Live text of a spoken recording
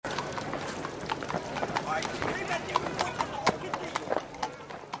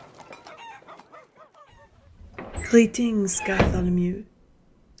Greetings, Bartholomew.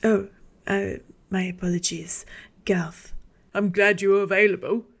 Oh, my apologies, Garth. I'm glad you're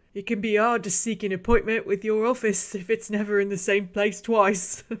available. It can be hard to seek an appointment with your office if it's never in the same place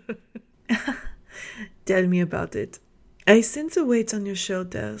twice. Tell me about it. I sense a weight on your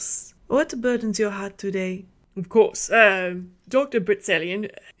shoulders. What burdens your heart today? Of course, Dr.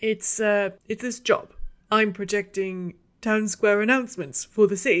 Britzelian, it's this job. I'm projecting town square announcements for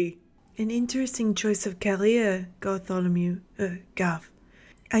the city. An interesting choice of career, Bartholomew. Garth.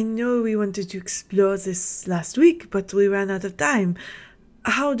 I know we wanted to explore this last week, but we ran out of time.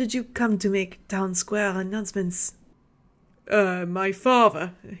 How did you come to make town square announcements? My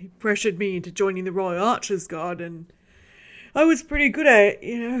father, he pressured me into joining the Royal Archers Guard, and I was pretty good at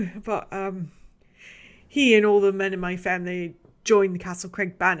it, but, he and all the men in my family joined the Castle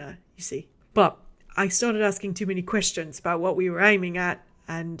Craig banner, you see. But I started asking too many questions about what we were aiming at,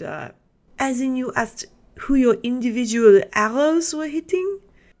 and, As in you asked who your individual arrows were hitting?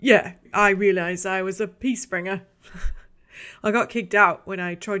 Yeah, I realised I was a peace bringer. I got kicked out when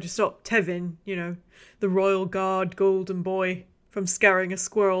I tried to stop Tevin, the Royal Guard golden boy, from scaring a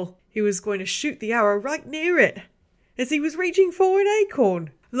squirrel. He was going to shoot the arrow right near it, as he was reaching for an acorn.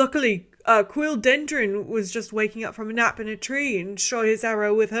 Luckily, Quill Dendron was just waking up from a nap in a tree and shot his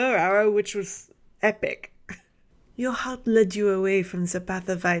arrow with her arrow, which was epic. Your heart led you away from the path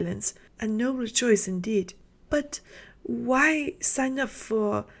of violence. A noble choice indeed. But why sign up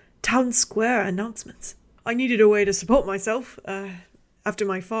for town square announcements? I needed a way to support myself. After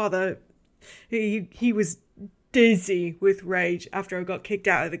my father, he was dizzy with rage after I got kicked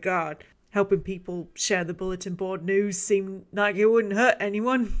out of the guard. Helping people share the bulletin board news seemed like it wouldn't hurt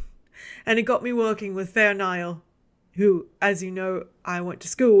anyone. And it got me working with Fair Nile, who, as you know, I went to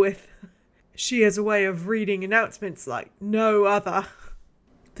school with. She has a way of reading announcements like no other.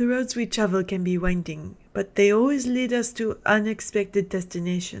 The roads we travel can be winding, but they always lead us to unexpected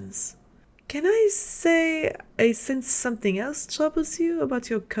destinations. Can I say I sense something else troubles you about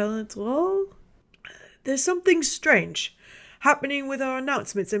your current role? There's something strange happening with our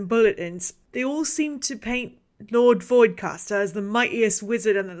announcements and bulletins. They all seem to paint Lord Voidcaster as the mightiest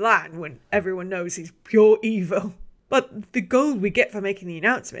wizard in the land when everyone knows he's pure evil. But the gold we get for making the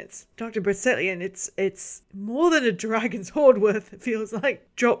announcements, Dr. Britzelian, it's more than a dragon's hoard worth, it feels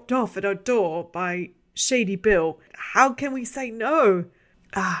like, dropped off at our door by Shady Bill. How can we say no?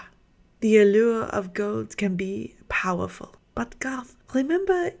 The allure of gold can be powerful. But Garth,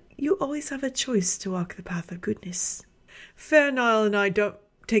 remember, you always have a choice to walk the path of goodness. Fair Nile and I don't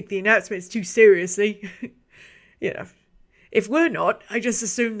take the announcements too seriously. If we're not, I just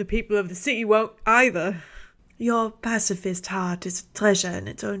assume the people of the city won't either. Your pacifist heart is a treasure in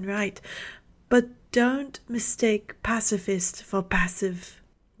its own right, but don't mistake pacifist for passive.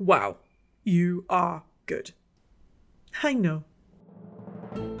 Wow, you are good. I know.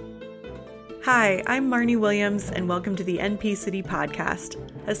 Hi, I'm Marnie Williams, and welcome to the NPCity podcast,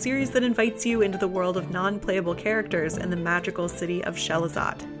 a series that invites you into the world of non-playable characters in the magical city of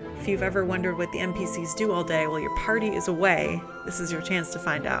Shelazot. If you've ever wondered what the NPCs do all day while your party is away, this is your chance to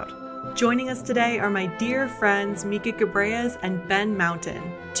find out. Joining us today are my dear friends Micah Gebreyes and Ben Mountain,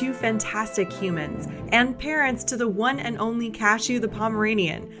 two fantastic humans, and parents to the one and only Cashew the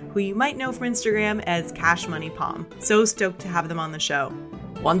Pomeranian, who you might know from Instagram as Cash Money Pom. So stoked to have them on the show.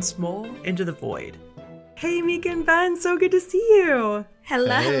 Once more into the void. Hey Micah and Ben, so good to see you!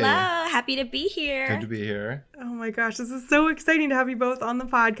 Hello, Hey. hello. Happy to be here. Good to be here. Oh my gosh, this is so exciting to have you both on the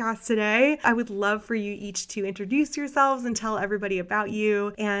podcast today. I would love for you each to introduce yourselves and tell everybody about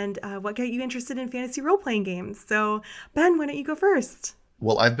you and what got you interested in fantasy role-playing games. So, Ben, why don't you go first?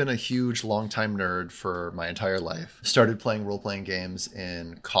 Well, I've been a huge longtime nerd for my entire life. Started playing role-playing games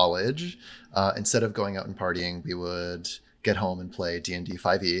in college. Instead of going out and partying, we would get home and play D&D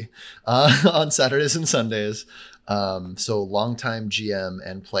 5e on Saturdays and Sundays. So longtime GM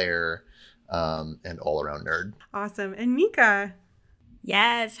and player and all-around nerd. Awesome. And Micah?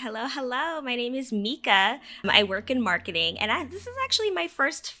 Yes, hello, hello. My name is Micah. I work in marketing, and this is actually my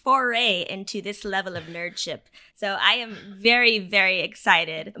first foray into this level of nerdship. So I am very, very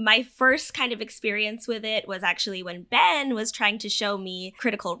excited. My first kind of experience with it was actually when Ben was trying to show me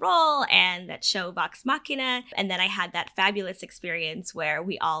Critical Role and that show Vox Machina. And then I had that fabulous experience where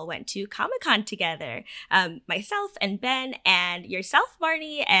we all went to Comic-Con together. Myself and Ben and yourself,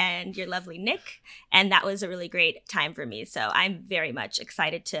 Marnie, and your lovely Nick. And that was a really great time for me. So I'm very much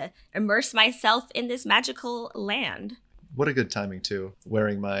excited to immerse myself in this magical land. What a good timing, too.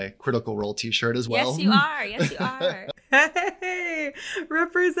 Wearing my Critical Role t-shirt as well. Yes, you are. Yes, you are. Hey,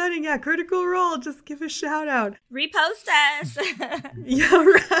 representing, Critical Role. Just give a shout out. Repost us. Yeah,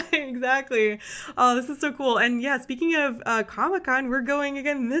 right. Exactly. Oh, this is so cool. And yeah, speaking of Comic-Con, we're going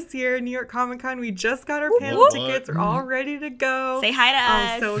again this year. New York Comic-Con. We just got our panel tickets. We're all ready to go. Say hi to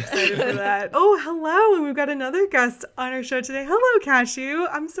us. I'm so excited for that. Oh, hello. And we've got another guest on our show today. Hello, Cashew.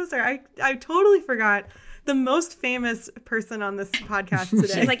 I'm so sorry. I totally forgot the most famous person on this podcast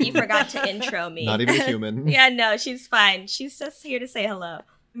today. She's like, you forgot to intro me. Not even a human. Yeah, no, she's fine. She's just here to say hello.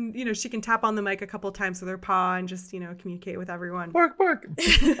 You know, she can tap on the mic a couple of times with her paw and just, communicate with everyone. Bark, bark.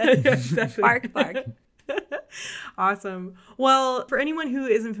 Exactly. Bark, bark. Awesome. Well, for anyone who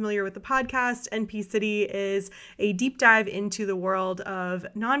isn't familiar with the podcast, NPCity is a deep dive into the world of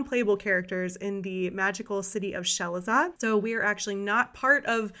non-playable characters in the magical city of Shelizot. So we are actually not part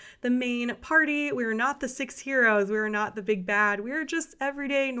of the main party. We are not the 6 heroes. We are not the big bad. We are just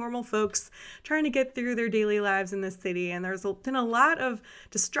everyday normal folks trying to get through their daily lives in this city. And there's been a lot of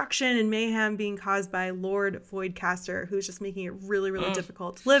destruction and mayhem being caused by Lord Voidcaster, who's just making it really, really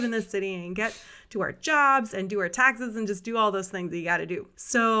difficult to live in this city and get to our jobs and do our taxes and just do all those things that you got to do.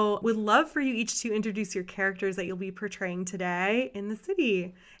 So would love for you each to introduce your characters that you'll be portraying today in the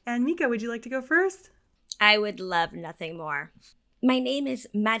city. And Micah, would you like to go first? I would love nothing more. My name is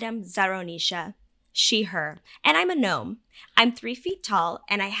Madame Zaronisha, she, her, and I'm a gnome. I'm 3 feet tall,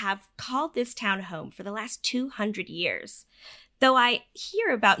 and I have called this town home for the last 200 years. Though I hear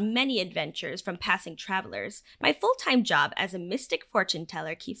about many adventures from passing travelers, my full-time job as a mystic fortune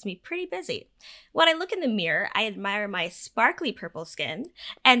teller keeps me pretty busy. When I look in the mirror, I admire my sparkly purple skin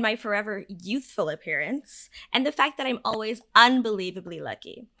and my forever youthful appearance, and the fact that I'm always unbelievably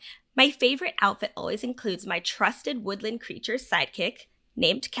lucky. My favorite outfit always includes my trusted woodland creature sidekick,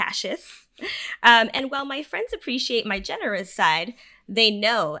 named Cassius. And while my friends appreciate my generous side, they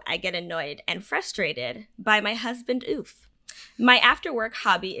know I get annoyed and frustrated by my husband, Oof. My after-work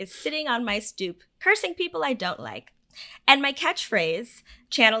hobby is sitting on my stoop, cursing people I don't like. And my catchphrase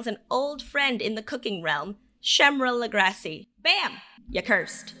channels an old friend in the cooking realm, Shemra Lagrassi. Bam! You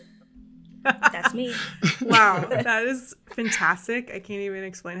cursed. That's me. Wow, that is fantastic. I can't even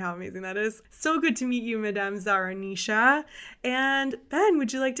explain how amazing that is. So good to meet you, Madame Zaronisha. And Ben,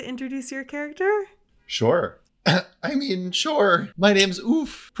 would you like to introduce your character? Sure. Sure. My name's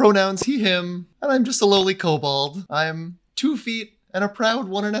Oof. Pronouns he, him. And I'm just a lowly kobold. I'm 2 feet and a proud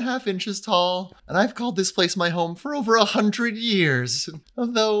 1.5 inches tall. And I've called this place my home for over 100 years.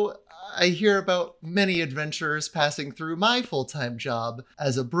 Although I hear about many adventurers passing through my full-time job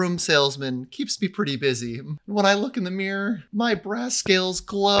as a broom salesman keeps me pretty busy. When I look in the mirror, my brass scales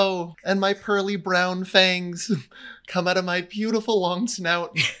glow and my pearly brown fangs come out of my beautiful long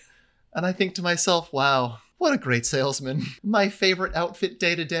snout. And I think to myself, wow, what a great salesman. My favorite outfit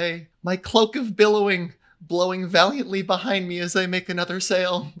day to day, my cloak of billowing, blowing valiantly behind me as I make another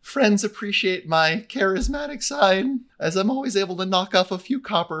sale. Friends appreciate my charismatic side, as I'm always able to knock off a few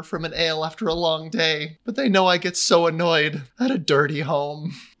copper from an ale after a long day, but they know I get so annoyed at a dirty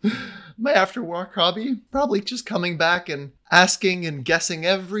home. My after-work hobby, probably just coming back and asking and guessing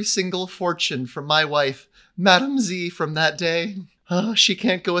every single fortune from my wife, Madame Z, from that day. She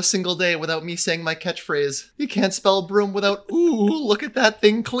can't go a single day without me saying my catchphrase. You can't spell broom without, ooh, look at that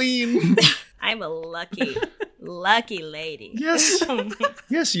thing clean. I'm a lucky lady. Yes.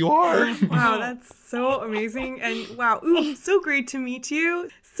 Yes, you are. Wow, that's so amazing. And wow, ooh, so great to meet you.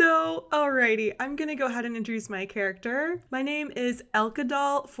 So, alrighty, I'm going to go ahead and introduce my character. My name is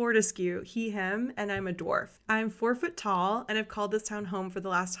Elkadal Fortescue, he, him, and I'm a dwarf. I'm 4 foot tall, and I've called this town home for the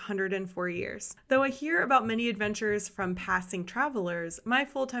last 104 years. Though I hear about many adventures from passing travelers, my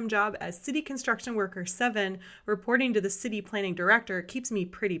full-time job as City Construction Worker 7, reporting to the City Planning Director, keeps me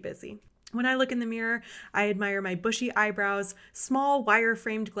pretty busy. When I look in the mirror, I admire my bushy eyebrows, small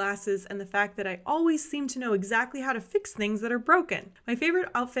wire-framed glasses, and the fact that I always seem to know exactly how to fix things that are broken. My favorite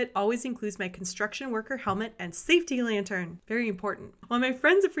outfit always includes my construction worker helmet and safety lantern. Very important. While my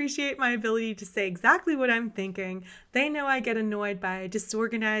friends appreciate my ability to say exactly what I'm thinking, they know I get annoyed by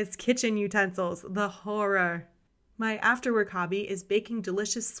disorganized kitchen utensils. The horror. My after-work hobby is baking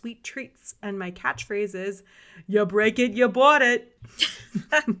delicious sweet treats, and my catchphrase is, you break it, you bought it.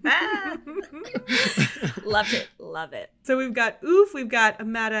 Love it. So we've got Oof, we've got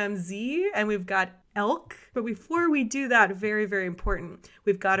Madame Z, and we've got Elk. But before we do that, very, very important,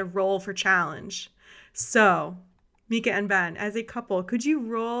 we've got to roll for challenge. So, Micah and Ben, as a couple, could you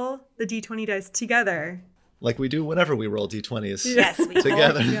roll the D20 dice together? Like we do whenever we roll D20s. Yes, we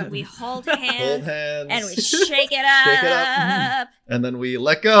together. We hold hands. And we shake it up. And then we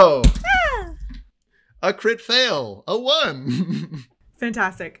let go. A crit fail. A 1.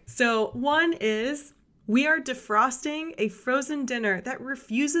 Fantastic. So 1 is we are defrosting a frozen dinner that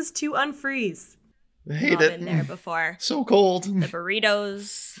refuses to unfreeze. I hate I've it. been there before. So cold. The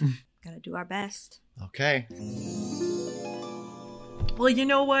burritos. Gotta do our best. Okay. Well, you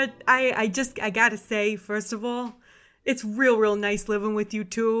know what? I gotta say, first of all, it's real nice living with you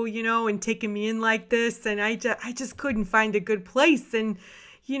too, and taking me in like this. And I just couldn't find a good place. And,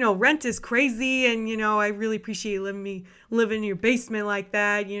 rent is crazy. And, I really appreciate you letting me live in your basement like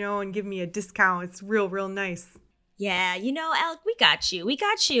that, and give me a discount. It's real nice. Yeah, Elk, we got you. We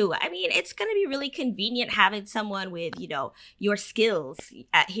got you. I mean, it's going to be really convenient having someone with, your skills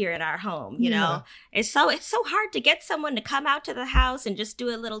here in our home, Yeah. It's so hard to get someone to come out to the house and just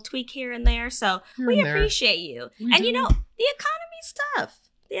do a little tweak here and there. So we appreciate you. We And, do. the economy's tough.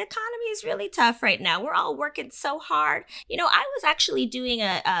 The economy is really tough right now. We're all working so hard. I was actually doing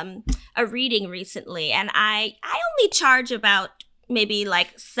a reading recently, and I only charge about maybe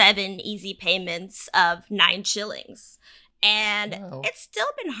like 7 easy payments of 9 shillings. And Wow. it's still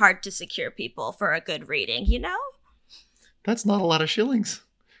been hard to secure people for a good reading, That's not a lot of shillings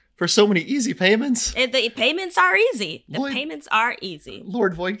for so many easy payments. The payments are easy. The Boy. payments are easy.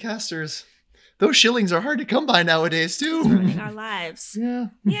 Lord Voidcasters, those shillings are hard to come by nowadays It's ruining too. our lives. Yeah.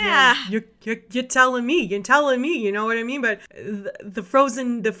 Yeah. You're telling me, you know what I mean? But the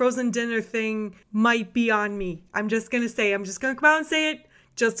frozen dinner thing might be on me. I'm just gonna come out and say it.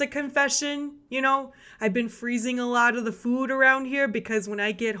 Just a confession, I've been freezing a lot of the food around here because when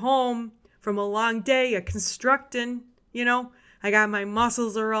I get home from a long day of constructing, I got my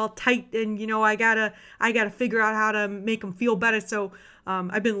muscles are all tight and, I gotta figure out how to make them feel better. So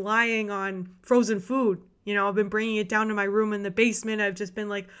I've been lying on frozen food. I've been bringing it down to my room in the basement. I've just been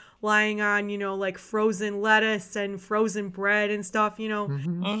like lying on, like frozen lettuce and frozen bread and stuff,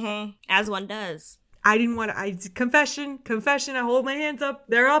 Mm-hmm. As one does. I didn't want to, confession, I hold my hands up.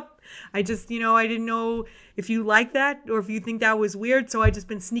 They're up. I just, I didn't know if you like that or if you think that was weird. So I just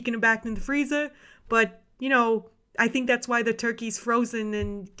been sneaking it back in the freezer. But, I think that's why the turkey's frozen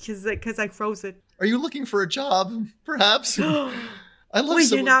and because I froze it. Are you looking for a job, perhaps? I love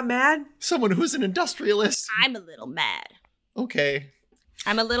Wait, you're not mad? someone who's an industrialist. I'm a little mad. Okay.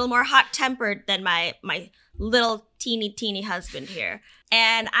 I'm a little more hot-tempered than my little teeny husband here.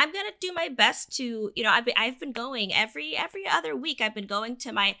 And I'm going to do my best to, I've been going every other week. I've been going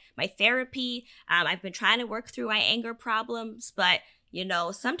to my therapy. I've been trying to work through my anger problems. But,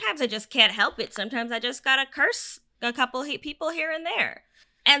 sometimes I just can't help it. Sometimes I just got to curse a couple people here and there.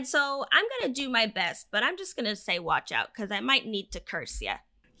 And so I'm going to do my best. But I'm just going to say watch out because I might need to curse you.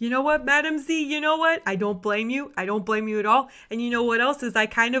 You know what, Madam Z? You know what? I don't blame you. I don't blame you at all. And you know what else is I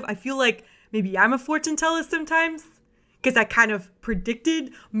feel like maybe I'm a fortune teller sometimes because I kind of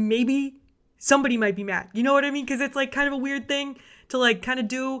predicted maybe somebody might be mad. You know what I mean? Because it's like kind of a weird thing to like kind of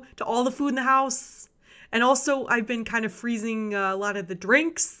do to all the food in the house. And also I've been kind of freezing a lot of the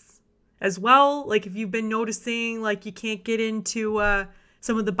drinks as well. Like if you've been noticing like you can't get into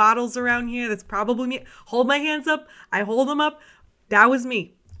some of the bottles around here, that's probably me. Hold my hands up. I hold them up. That was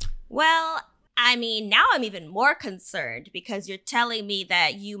me. Well, I mean, now I'm even more concerned because you're telling me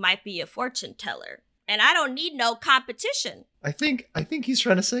that you might be a fortune teller. And I don't need no competition. I think he's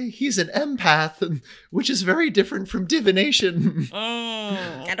trying to say he's an empath, which is very different from divination.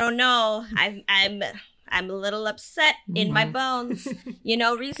 I don't know. I'm a little upset in my bones.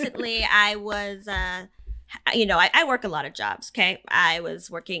 Recently I was, I work a lot of jobs, okay? I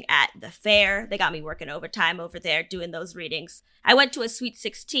was working at the fair. They got me working overtime over there doing those readings. I went to a Sweet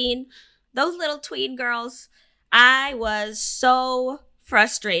 16. Those little tween girls, I was so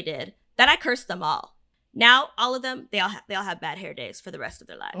frustrated that I cursed them all. Now, all of them, they all have bad hair days for the rest of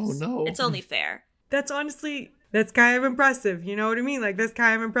their lives. Oh, no. It's only fair. That's kind of impressive. You know what I mean? Like, that's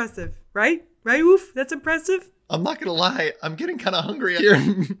kind of impressive. Right? Right, Woof? That's impressive? I'm not going to lie. I'm getting kind of hungry here.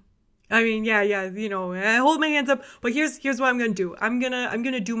 I mean, yeah. I hold my hands up. But here's what I'm going to do. I'm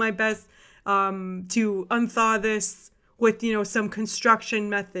going to do my best to unthaw this with, some construction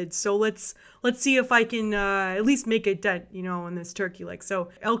methods. So let's see if I can at least make a dent, in this turkey leg. So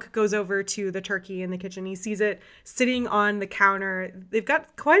Elk goes over to the turkey in the kitchen. He sees it sitting on the counter. They've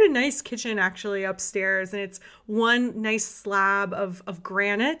got quite a nice kitchen actually upstairs, and it's one nice slab of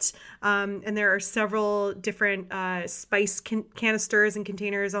granite. And there are several different spice canisters and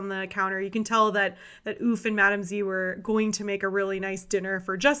containers on the counter. You can tell that Oof and Madam Z were going to make a really nice dinner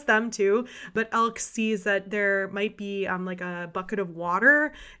for just them two. But Elk sees that there might be like a bucket of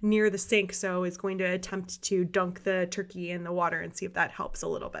water near the sink, so is going to attempt to dunk the turkey in the water and see if that helps a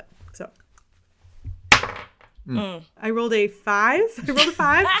little bit. So I rolled a 5.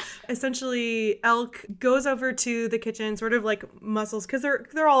 Essentially, Elk goes over to the kitchen, sort of like muscles, because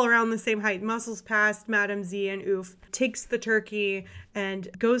they're all around the same height. Muscles past Madame Z and Oof, takes the turkey and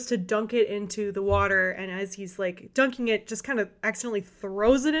goes to dunk it into the water. And as he's like dunking it, just kind of accidentally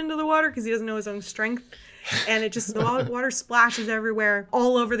throws it into the water because he doesn't know his own strength. And it just, the water splashes everywhere,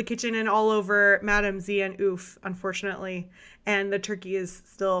 all over the kitchen and all over Madame Z and Oof, unfortunately. And the turkey is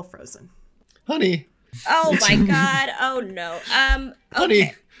still frozen. Honey. Oh my God. Oh no.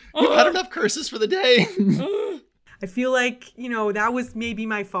 Honey, Okay. you've had enough curses for the day. I feel like, that was maybe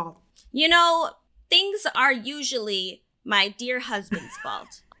my fault. Things are usually my dear husband's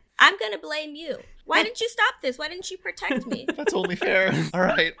fault. I'm going to blame you. Why didn't you stop this? Why didn't you protect me? That's only fair. All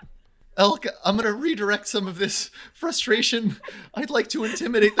right. Elk, I'm going to redirect some of this frustration. I'd like to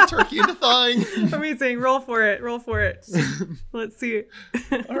intimidate the turkey into thawing. Amazing. Roll for it. Let's see.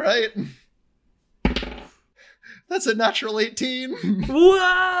 All right. That's a natural 18.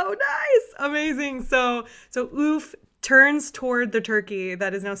 Whoa, nice. Amazing. So Oof turns toward the turkey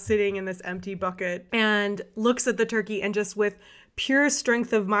that is now sitting in this empty bucket and looks at the turkey and just with pure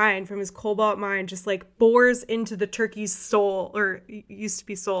strength of mind from his cobalt mind just like bores into the turkey's soul, or used to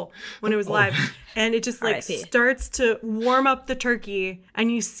be soul when it was alive. And it just like R.I.P. starts to warm up the turkey,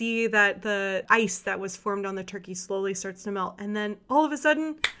 and you see that the ice that was formed on the turkey slowly starts to melt. And then all of a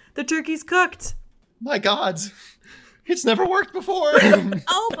sudden the turkey's cooked. My gods. It's never worked before.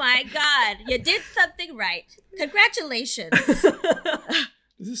 Oh my God. You did something right. Congratulations.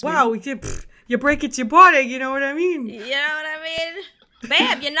 Wow, you break it, you bought it, you know what I mean? You know what I mean?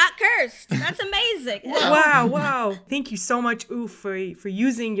 Bam, you're not cursed. That's amazing. Wow. Thank you so much, Oof, for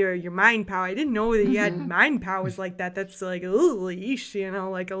using your mind power. I didn't know that you had mind powers like that. That's like, ooh,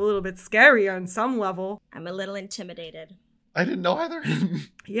 yeesh, like a little bit scary on some level. I'm a little intimidated. I didn't know either.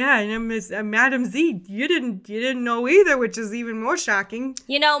 Yeah, and Madam Z, you didn't know either, which is even more shocking.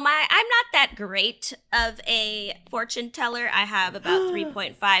 I'm not that great of a fortune teller. I have about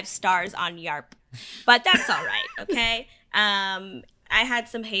 3.5 stars on Yarp, but that's all right. Okay. I had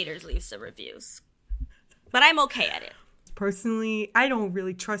some haters leave some reviews, but I'm okay at it. Personally, I don't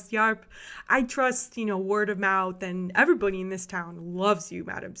really trust Yarp. I trust, word of mouth, and everybody in this town loves you,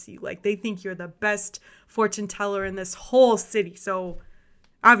 Madam C. Like, they think you're the best fortune teller in this whole city. So,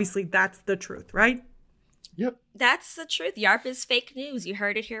 obviously, that's the truth, right? Yep. That's the truth. Yarp is fake news. You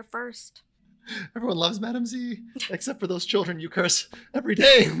heard it here first. Everyone loves Madame Z, except for those children you curse every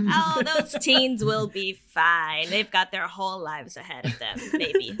day. Oh, those teens will be fine. They've got their whole lives ahead of them,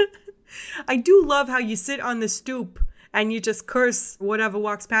 maybe. I do love how you sit on the stoop and you just curse whatever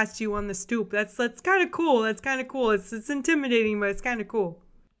walks past you on the stoop. That's kind of cool. It's intimidating, but it's kind of cool.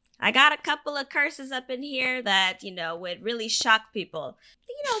 I got a couple of curses up in here that, would really shock people.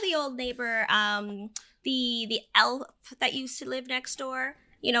 The old neighbor, the elf that used to live next door.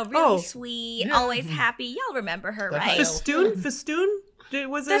 Really sweet, always happy. Y'all remember her, right? Festoon?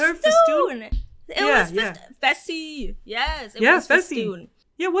 Was it her? Festoon? It was Fessy. Yes, it was Festoon.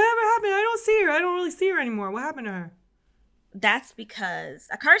 Yeah, whatever happened? I don't see her. I don't really see her anymore. What happened to her? That's because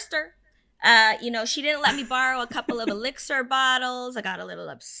I cursed her. She didn't let me borrow a couple of elixir bottles. I got a little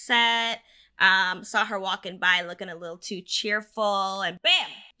upset. Saw her walking by looking a little too cheerful, and bam,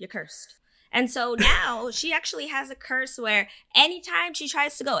 you're cursed. And so now she actually has a curse where anytime she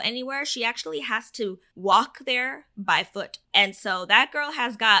tries to go anywhere, she actually has to walk there by foot. And so that girl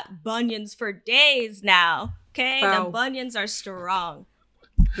has got bunions for days now. Okay? Wow. The bunions are strong.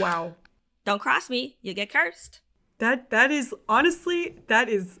 Wow. Don't cross me. You get cursed. That is, honestly, that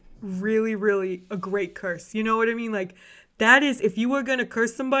is really, really a great curse. You know what I mean? Like, that is, if you were going to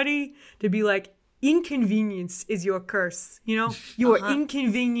curse somebody, to be like, inconvenience is your curse. You are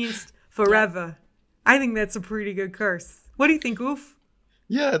inconvenienced forever. I think that's a pretty good curse. What do you think, Oof?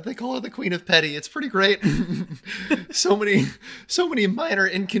 Yeah, they call her the Queen of Petty. It's pretty great. So many minor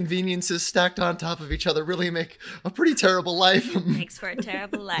inconveniences stacked on top of each other really make a pretty terrible life. Makes for a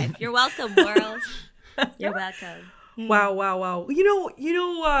terrible life. You're welcome, world. You're welcome. Wow.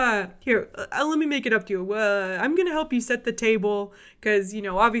 Here, let me make it up to you. I'm going to help you set the table because,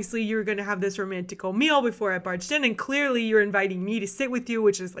 obviously you're going to have this romantical meal before I barged in, and clearly you're inviting me to sit with you,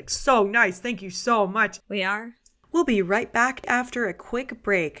 which is like so nice. Thank you so much. We are. We'll be right back after a quick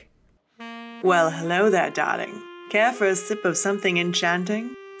break. Well, hello there, darling. Care for a sip of something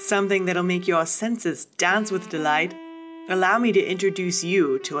enchanting? Something that'll make your senses dance with delight? Allow me to introduce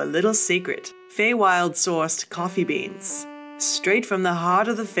you to a little secret. Feywild-sourced coffee beans. Straight from the heart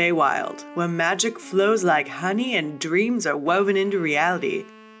of the Feywild, where magic flows like honey and dreams are woven into reality,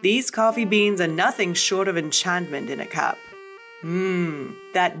 these coffee beans are nothing short of enchantment in a cup.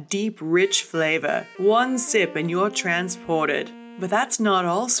 That deep, rich flavor. One sip and you're transported. But that's not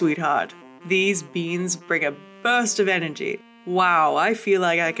all, sweetheart. These beans bring a burst of energy. Wow, I feel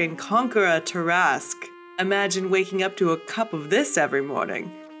like I can conquer a Tarrasque. Imagine waking up to a cup of this every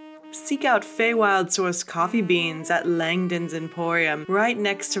morning. Seek out Feywild sourced coffee beans at Langdon's Emporium, right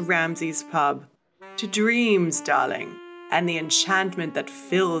next to Ramsay's Pub. To dreams, darling, and the enchantment that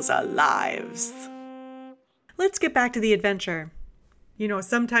fills our lives. Let's get back to the adventure. You know,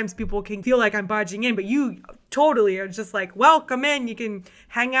 sometimes people can feel like I'm barging in, but you totally are just like, welcome in. You can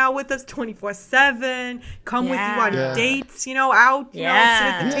hang out with us 24/7, come with you on dates, you know, out, you know, sit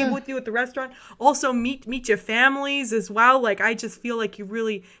at the table with you at the restaurant. Also meet your families as well. Like, I just feel like you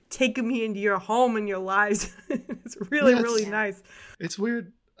really taken me into your home and your lives. It's really, really nice. It's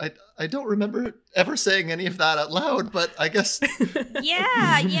weird. I don't remember ever saying any of that out loud, but I guess.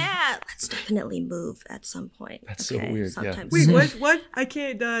 Yeah. Let's definitely move at some point. That's so weird. Sometimes. Wait, what? I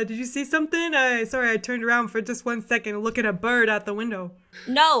can't. Did you see something? Sorry, I turned around for just 1 second to look at a bird out the window.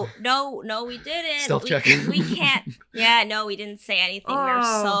 No, we didn't. Stealth checking. We can't. Yeah, no, we didn't say anything.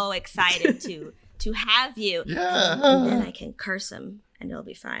 We're so excited to have you. Yeah. And then I can curse him. And it'll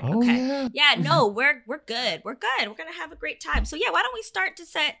be fine. Oh, okay. Yeah, no, we're good. We're good. We're gonna have a great time. So yeah, why don't we start to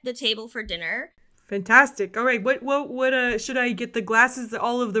set the table for dinner? Fantastic. All right. What should I get the glasses?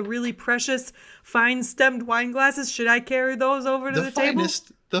 All of the really precious, fine-stemmed wine glasses. Should I carry those over to the table?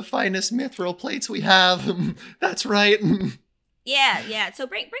 The finest mithril plates we have. That's right. Yeah. So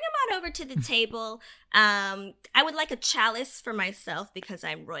bring them on over to the table. I would like a chalice for myself because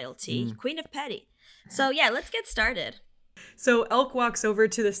I'm royalty, Queen of Petty. So yeah, let's get started. So Elk walks over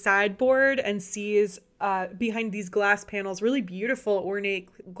to the sideboard and sees behind these glass panels, really beautiful, ornate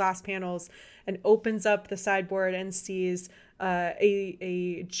glass panels, and opens up the sideboard and sees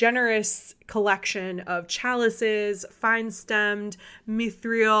a generous collection of chalices, fine-stemmed,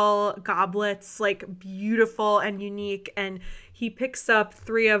 mithril goblets, like beautiful and unique. And he picks up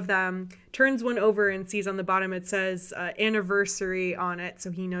 3 of them, turns one over and sees on the bottom it says anniversary on it.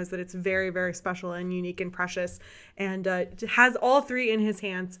 So he knows that it's very, very special and unique and precious, and has all 3 in his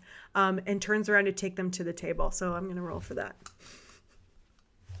hands and turns around to take them to the table. So I'm going to roll for that.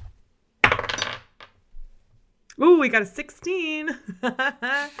 Ooh, we got a 16.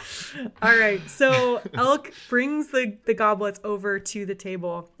 All right. So Elk brings the goblets over to the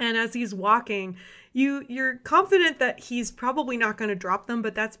table. And as he's walking, you're confident that he's probably not going to drop them,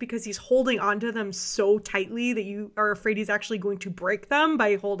 but that's because he's holding onto them so tightly that you are afraid he's actually going to break them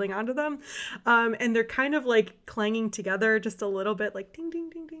by holding onto them. And they're kind of like clanging together just a little bit, like ding, ding,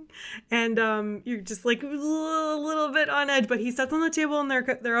 ding, ding. And you're just like a little bit on edge, but he sets on the table and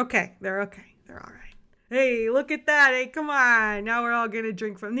they're okay. They're okay. They're all right. Hey, look at that. Hey, come on. Now we're all going to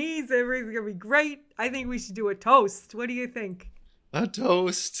drink from these. Everything's going to be great. I think we should do a toast. What do you think? A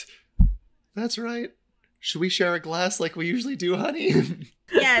toast. That's right. Should we share a glass like we usually do, honey?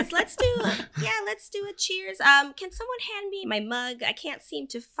 Yes, let's do a cheers. Can someone hand me my mug? I can't seem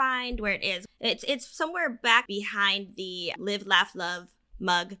to find where it is. It's somewhere back behind the Live, Laugh, Love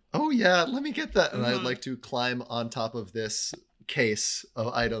mug. Oh, yeah. Let me get that. And I'd like to climb on top of this case of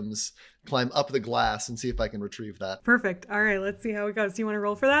items, climb up the glass and see if I can retrieve that. Perfect. All right, let's see how it goes. Do you want to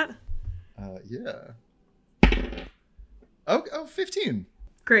roll for that? Yeah. Oh, 15.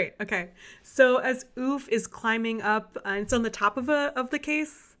 Great. Okay. So as Oof is climbing up, and it's on the top of the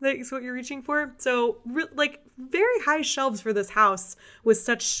case, that is what you're reaching for. So like very high shelves for this house with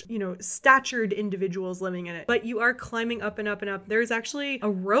such, statured individuals living in it. But you are climbing up and up and up. There's actually a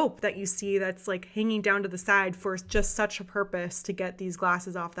rope that you see that's like hanging down to the side for just such a purpose to get these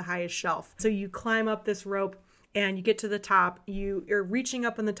glasses off the highest shelf. So you climb up this rope and you get to the top. You're reaching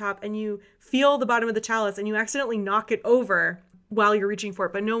up on the top and you feel the bottom of the chalice and you accidentally knock it over while you're reaching for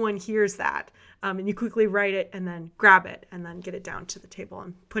it, but no one hears that. And you quickly write it and then grab it and then get it down to the table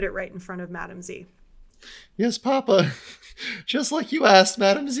and put it right in front of Madam Z. Yes, Papa. Just like you asked,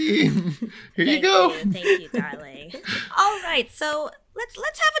 Madam Z. Here you go. Thank you, darling. All right, so let's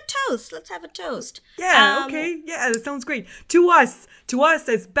have a toast. Let's have a toast. Yeah, okay. Yeah, that sounds great. To us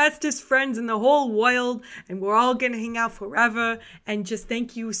as bestest friends in the whole world, and we're all going to hang out forever. And just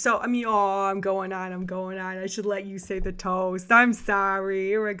thank you I'm going on. I should let you say the toast. I'm sorry.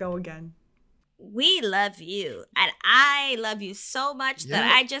 Here I go again. We love you, and I love you so much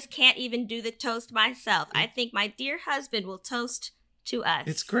that I just can't even do the toast myself. I think my dear husband will toast to us.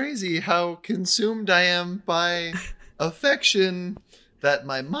 It's crazy how consumed I am by affection that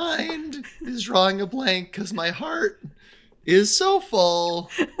my mind is drawing a blank because my heart is so full.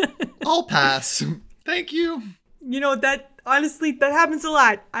 I'll pass. Thank you. That honestly, that happens a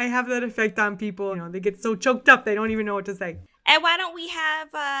lot. I have that effect on people. They get so choked up they don't even know what to say. And why don't we have,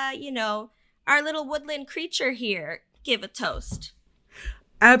 our little woodland creature here give a toast?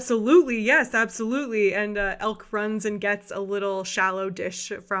 Absolutely. Yes, absolutely. And Elk runs and gets a little shallow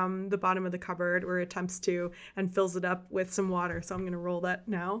dish from the bottom of the cupboard, or attempts to, and fills it up with some water. So I'm going to roll that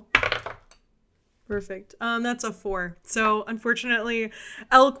now. Perfect. That's a 4. So unfortunately,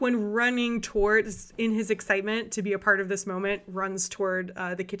 Elk, when running towards, in his excitement to be a part of this moment, runs toward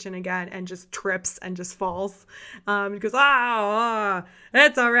the kitchen again and just trips and just falls. He goes,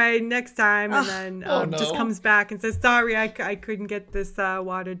 that's all right, next time. And then just comes back and says, sorry, I couldn't get this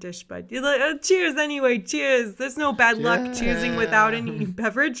water dish, but cheers anyway, cheers. There's no bad luck cheersing without any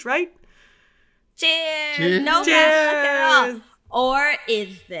beverage, right? Cheers. No bad luck at all. Or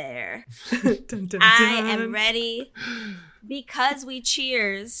is there? Dun, dun, dun. I am ready because we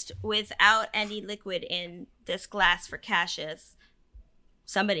cheersed without any liquid in this glass for Cassius.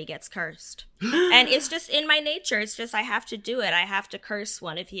 Somebody gets cursed. And it's just in my nature. It's just I have to do it. I have to curse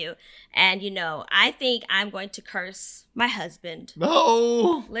one of you. And, I think I'm going to curse my husband.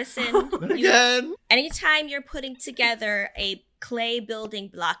 No. Listen. Again. Anytime you're putting together a clay building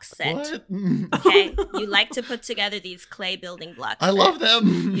block set. What? Okay? You like to put together these clay building blocks. I love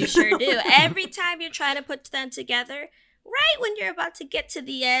them. You sure do. Every time you're trying to put them together, right when you're about to get to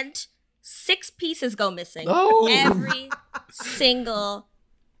the end, 6 pieces go missing. No. Every single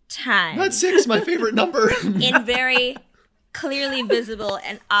time. That's 6, my favorite number. In very clearly visible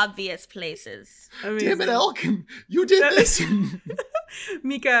and obvious places. Amazing. Damn it, Elk. You did this.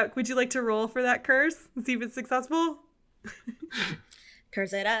 Micah, would you like to roll for that curse and see if it's successful?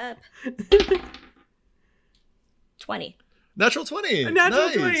 Curse it up. 20. Natural 20. Natural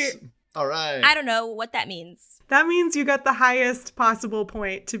nice. 20. All right. I don't know what that means. That means you got the highest possible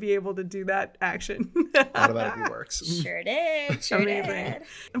point to be able to do that action. Automatically works. Sure did. Sure Amazing. did.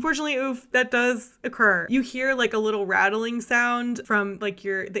 Unfortunately, Oof, that does occur. You hear like a little rattling sound from like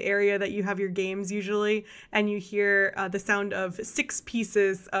the area that you have your games usually, and you hear the sound of 6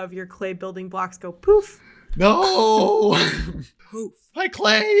 pieces of your clay building blocks go poof. No. Poof. Hi,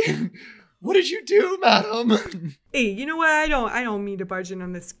 Clay. What did you do, madam? Hey, you know what? I don't mean to barge in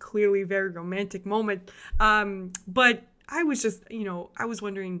on this clearly very romantic moment. But I was just, I was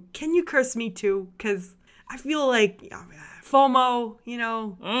wondering, can you curse me too? Because I feel like FOMO,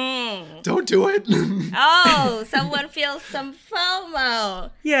 Don't do it. Oh, someone feels some FOMO.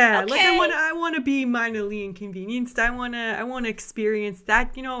 Yeah, Okay. like I want to be minorly inconvenienced. I want to experience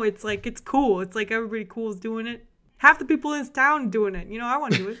that. It's like it's cool. It's like everybody cool is doing it. Half the people in this town doing it. I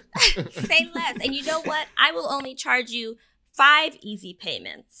want to do it. Say less. And you know what? I will only charge you 5 easy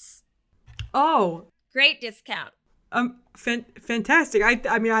payments. Oh, Great discount. Fantastic.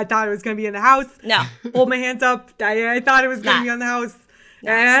 I mean, I thought it was going to be in the house. No. Hold my hands up. I thought it was going to Nah. be on the house.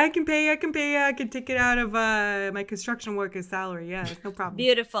 Nah. I can pay. I can take it out of my construction worker's salary. Yeah, it's no problem.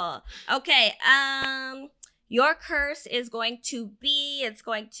 Beautiful. Okay. Your curse is going to be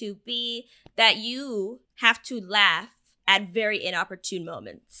that you have to laugh at very inopportune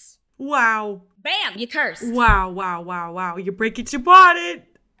moments. Wow. Bam, you curse. Wow. You break it, you bought it.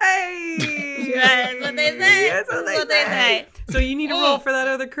 Hey. That's what they say. That's what they say. So you need to roll for that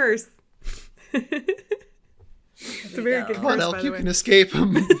other curse. It's a very good Come on, curse, Elk. by You the way. can escape.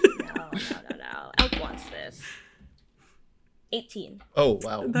 No. Elk wants this. 18. Oh,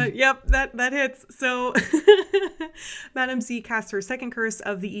 wow. That hits. So Madam Z casts her second curse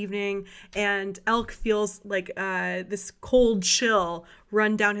of the evening, and Elk feels like this cold chill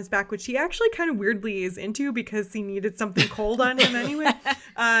run down his back, which he actually kind of weirdly is into because he needed something cold on him anyway.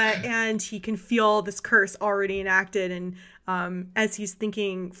 And he can feel this curse already enacted, and as he's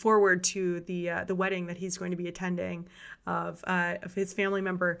thinking forward to the wedding that he's going to be attending of his family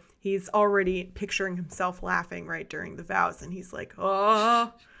member, he's already picturing himself laughing right during the vows, and he's like,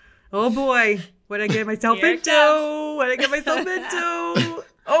 oh boy, what I get myself Here it into? comes. What I get myself into?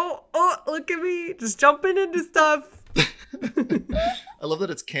 Oh, look at me, just jumping into stuff. I love that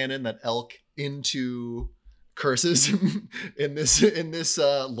it's canon that Elk into curses in this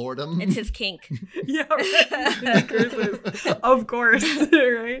lordom. It's his kink. Yeah, right. Curses. Of course,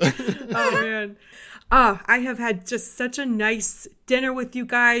 right? Oh man. I have had just such a nice dinner with you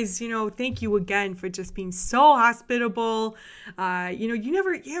guys. Thank you again for just being so hospitable. You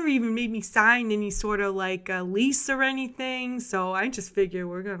never even made me sign any sort of like a lease or anything. So I just figure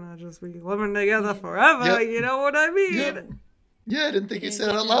we're gonna just be living together forever. Yep. You know what I mean? Yep. Yeah, I didn't think you said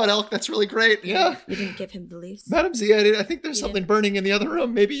it out loud, Elk. That's really great. Yeah. You didn't give him the lease. Madam Z, I think there's something burning in the other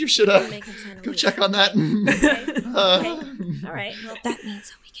room. Maybe you should Make him sign a go lease. check on that. Okay. All right. Well, that means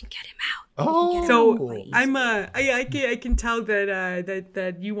that we can get him out. Oh, So I can tell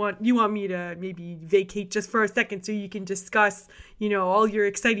that you want me to maybe vacate just for a second so you can discuss, all your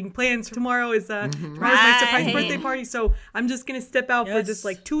exciting plans. Tomorrow is tomorrow's my surprise birthday party, so I'm just gonna step out for just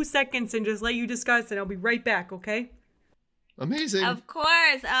like 2 seconds and just let you discuss, and I'll be right back. Okay? amazing. Of course.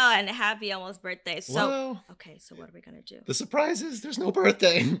 Oh, and happy almost birthday. So, Well, okay, so what are we going to do? the surprise is there's no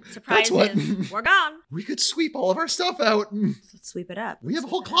birthday. Surprise That's what. is we're gone. We could sweep all of our stuff out. So let's sweep it up. We have Sweep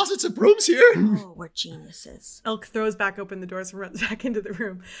whole it up. closets of brooms here. Oh, we're geniuses. Elk throws back open the doors and runs back into the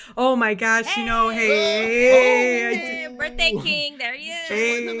room. Oh my gosh, hey, Hey, birthday king, there he is.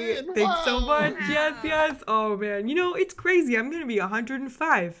 Hey, thanks so much. Yes. Oh man, it's crazy. I'm gonna be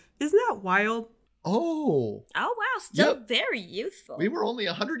 105. Isn't that wild? Oh, Oh wow, still Yep. very youthful. we were only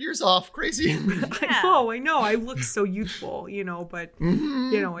 100 years off. Crazy. Yeah. I know. I look so youthful, but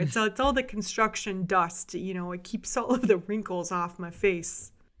Mhm. it's all the construction dust. It keeps all of the wrinkles off my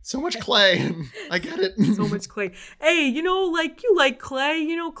face. So much clay. I get it. So much clay. Hey, like you like clay.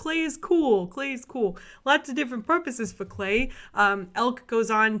 Clay is cool. Clay is cool. Lots of different purposes for clay. Elk goes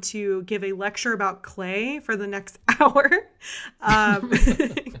on to give a lecture about clay for the next hour.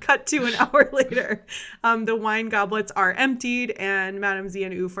 Cut to an hour later. The wine goblets are emptied, and Madame Z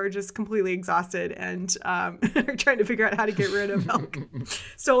and Oof are just completely exhausted and are trying to figure out how to get rid of Elk.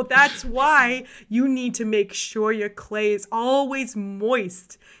 So that's why you need to make sure your clay is always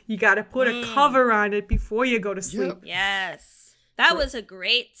moist. You got to put a cover on it before you go to sleep. Yep. Yes. That was a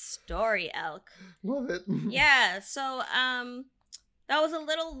great story, Elk. Love it. Yeah, so that was a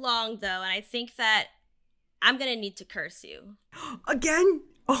little long though, and I think that I'm gonna need to curse you. Again?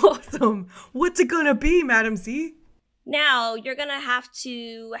 Awesome. What's it gonna be, Madam Z? Now, you're gonna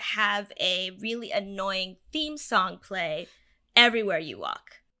have a really annoying theme song play everywhere you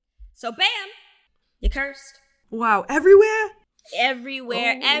walk. So bam! You cursed. Wow, everywhere?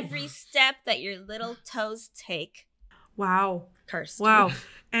 Everywhere, Oh. every step that your little toes take. Wow. Cursed. Wow.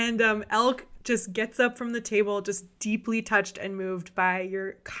 And Elk just gets up from the table, just deeply touched and moved by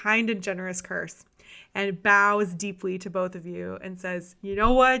your kind and generous curse, and bows deeply to both of you and says, "You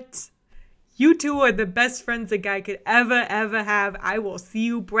know what? You two are the best friends a guy could ever have. I will see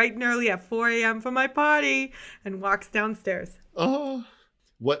you bright and early at 4 a.m. for my party," and walks downstairs. Oh,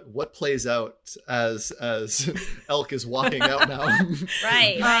 what plays out as Elk is walking out now?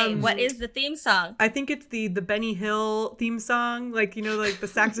 Right. What is the theme song? I think it's the Benny Hill theme song, like the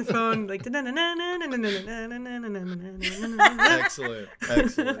saxophone, like. Excellent.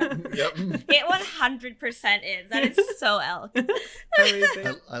 Yep. It 100% is. That is so Elk.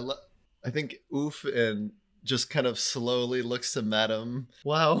 Amazing. I think Oof and just kind of slowly looks to Madam.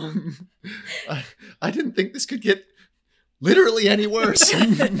 Wow, I didn't think this could get literally any worse.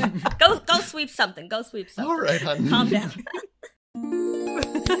 Go sweep something. Go sweep something. All right, hon. Calm down.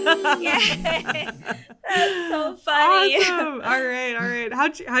 Yeah. That's so funny. Awesome. All right.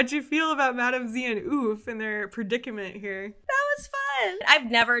 How'd you feel about Madam Z and Oof and their predicament here? That was fun. I've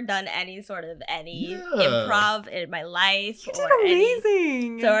never done any improv in my life. You did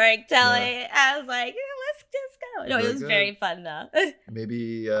amazing. Storytelling. I was like, let's just go. No, Very it was good. very fun though.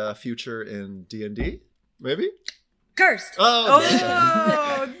 Maybe future in D&D. Maybe. Cursed. Oh,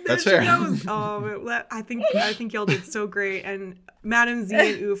 there that's she fair. goes. Oh, I think y'all did so great, and Madam Z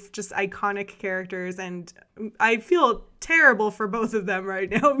and Oof, just iconic characters, and I feel terrible for both of them right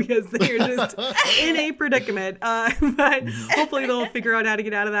now because they're just in a predicament. But hopefully they'll figure out how to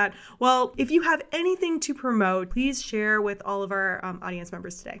get out of that. Well, if you have anything to promote, please share with all of our audience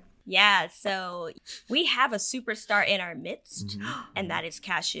members today. Yeah, so we have a superstar in our midst, and that is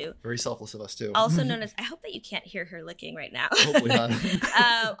Cashew. Very selfless of us too. Also known as, I hope that you can't hear her licking right now. Hopefully not.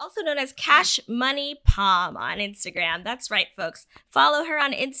 Also known as Cash Money Palm on Instagram. That's right, folks. Follow her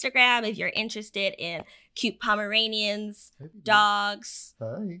on Instagram if you're interested in cute Pomeranians, dogs,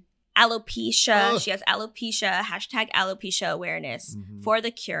 Hi. alopecia. Oh. She has alopecia, #alopecia awareness for the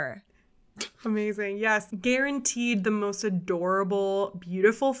cure. Amazing. Yes. Guaranteed the most adorable,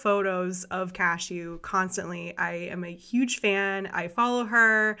 beautiful photos of Cashew constantly. I am a huge fan. I follow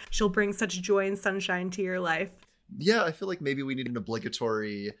her. She'll bring such joy and sunshine to your life. Yeah, I feel like maybe we need an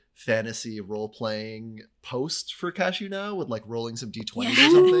obligatory fantasy role-playing post for Cashew now with like rolling some D20s or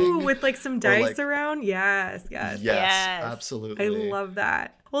something. Ooh, with like some dice like- around. Yes. Yes, Yes. absolutely. I love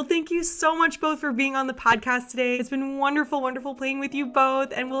that. Well, thank you so much both for being on the podcast today. It's been wonderful playing with you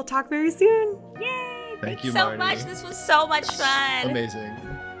both, and we'll talk very soon. Yay! Thank you, so Marty. much. This was so much fun. Amazing.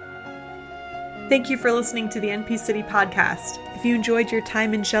 Thank you for listening to the NPCity podcast. If If you enjoyed your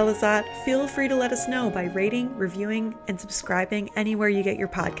time in Shelizot, feel free to let us know by rating, reviewing, and subscribing anywhere you get your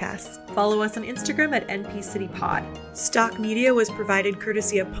podcasts. Follow us on Instagram at NPCityPod. Stock media was provided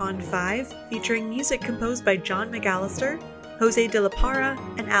courtesy of Pond 5, featuring music composed by John McAllister, Jose De La Parra,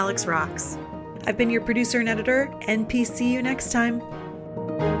 and Alex Rocks. I've been your producer and editor, NP. See you next time.